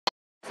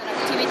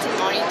to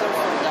monitor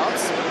for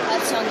dogs,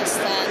 helps you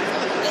understand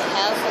the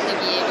health and the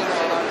behavior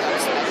of our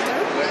dogs better.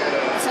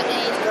 It's an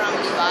 8-gram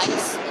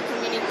device. You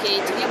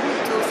communicate via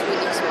Bluetooth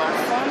with your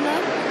smartphone,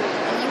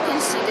 and you can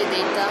see the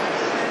data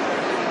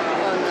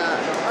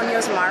on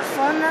your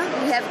smartphone.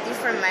 We have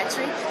different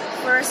metrics.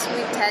 First,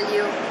 we tell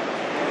you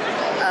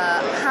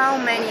how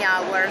many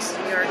hours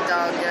your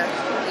dog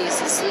is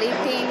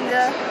sleeping,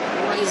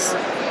 is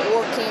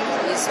walking,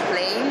 is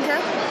playing.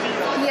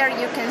 Here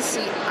you can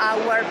see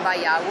hour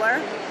by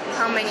hour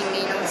how many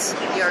minutes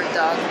your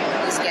dog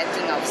is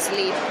getting of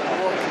sleep,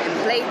 walk and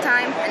play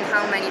time, and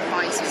how many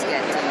points he's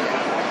getting.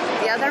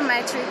 The other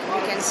metric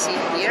you can see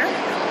here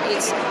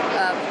is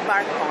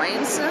bark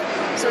points.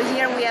 So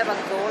here we have a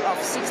goal of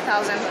 6,000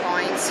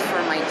 points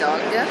for my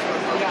dog.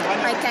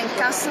 I can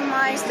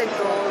customize the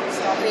goal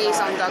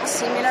based on dogs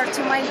similar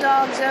to my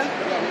dog,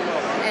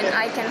 and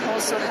I can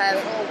also have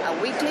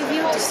a weekly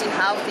view to see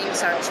how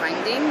things are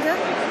trending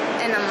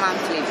and a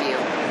monthly view.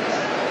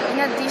 In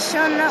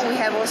addition, we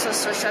have also a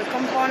social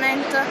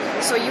component,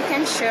 so you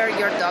can share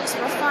your dog's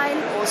profile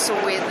also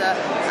with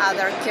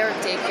other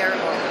caretaker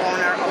or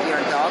owner of your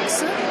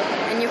dogs,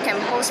 and you can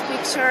post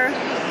picture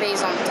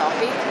based on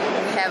topic.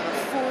 We have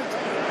food,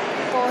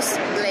 post,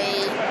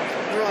 play,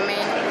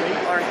 grooming,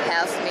 or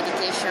health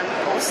medication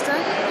post.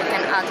 You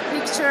can add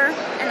picture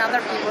and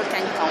other people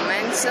can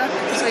comment, so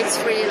it's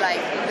really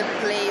like the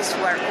place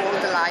where all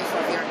the life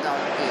of your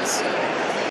dog is.